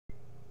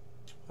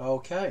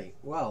Okay,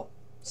 well,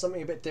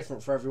 something a bit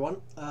different for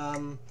everyone.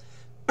 I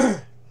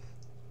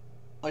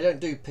don't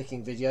do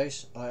picking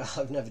videos.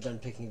 I've never done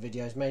picking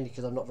videos, mainly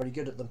because I'm not very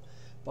good at them.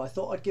 But I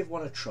thought I'd give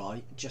one a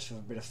try, just for a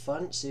bit of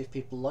fun, see if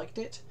people liked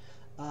it.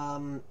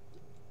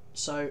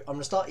 So I'm going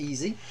to start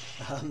easy.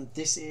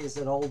 This is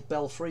an old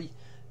Belfry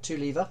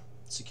 2-lever,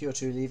 secure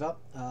 2-lever.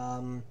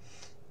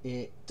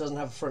 It doesn't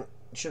have a front,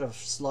 it should have a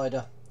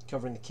slider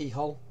covering the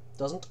keyhole.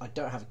 Doesn't. I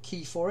don't have a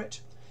key for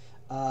it.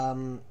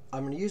 I'm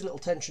going to use a little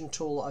tension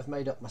tool that I've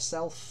made up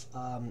myself.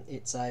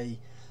 It's a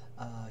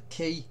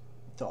key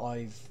that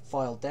I've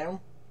filed down.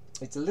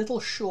 It's a little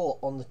short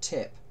on the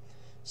tip,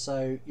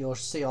 so you'll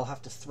see I'll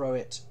have to throw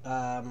it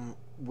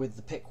with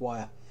the pick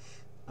wire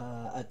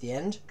at the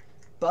end.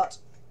 But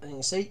as you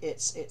can see,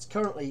 it's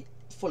currently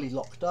fully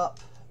locked up.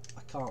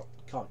 I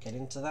can't get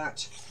into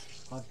that.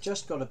 I've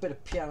just got a bit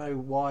of piano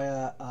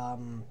wire,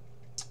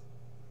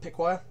 pick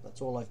wire.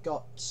 That's all I've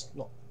got. It's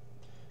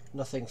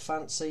nothing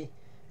fancy.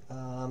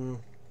 I'll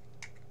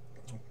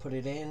put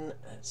it in.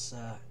 Let's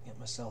get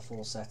myself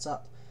all set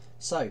up.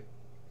 So,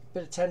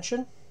 bit of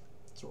tension.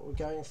 That's what we're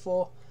going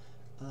for.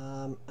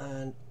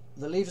 And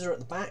the levers are at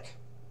the back,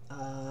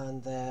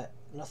 and they're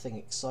nothing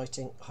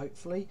exciting,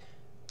 hopefully.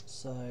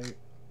 So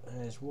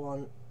there's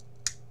one,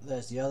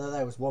 there's the other.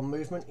 There was one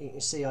movement. You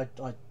can see I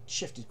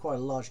shifted quite a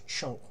large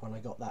chunk when I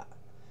got that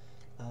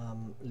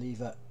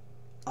lever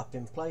up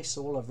in place.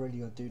 So all I've really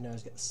got to do now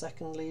is get the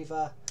second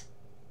lever,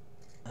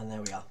 and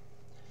there we are.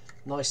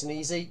 Nice and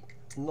easy,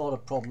 not a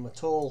problem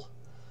at all.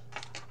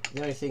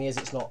 The only thing is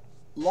it's not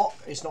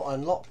locked, it's not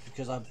unlocked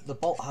because the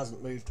bolt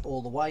hasn't moved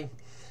all the way.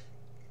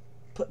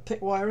 Put the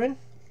pick wire in.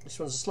 This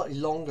one's a slightly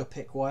longer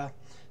pick wire.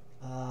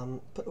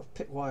 Put the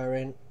pick wire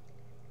in,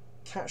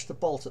 catch the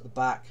bolt at the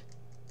back,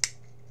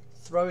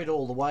 throw it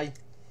all the way,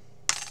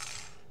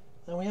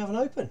 and we have an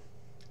open.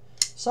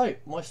 So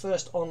my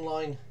first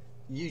online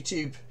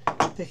YouTube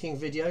picking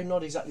video,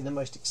 not exactly the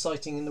most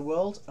exciting in the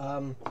world,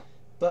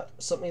 but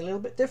something a little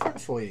bit different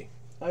for you.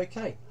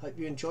 Okay, hope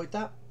you enjoyed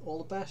that. All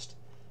the best.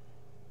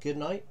 Good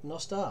night,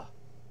 Nostar.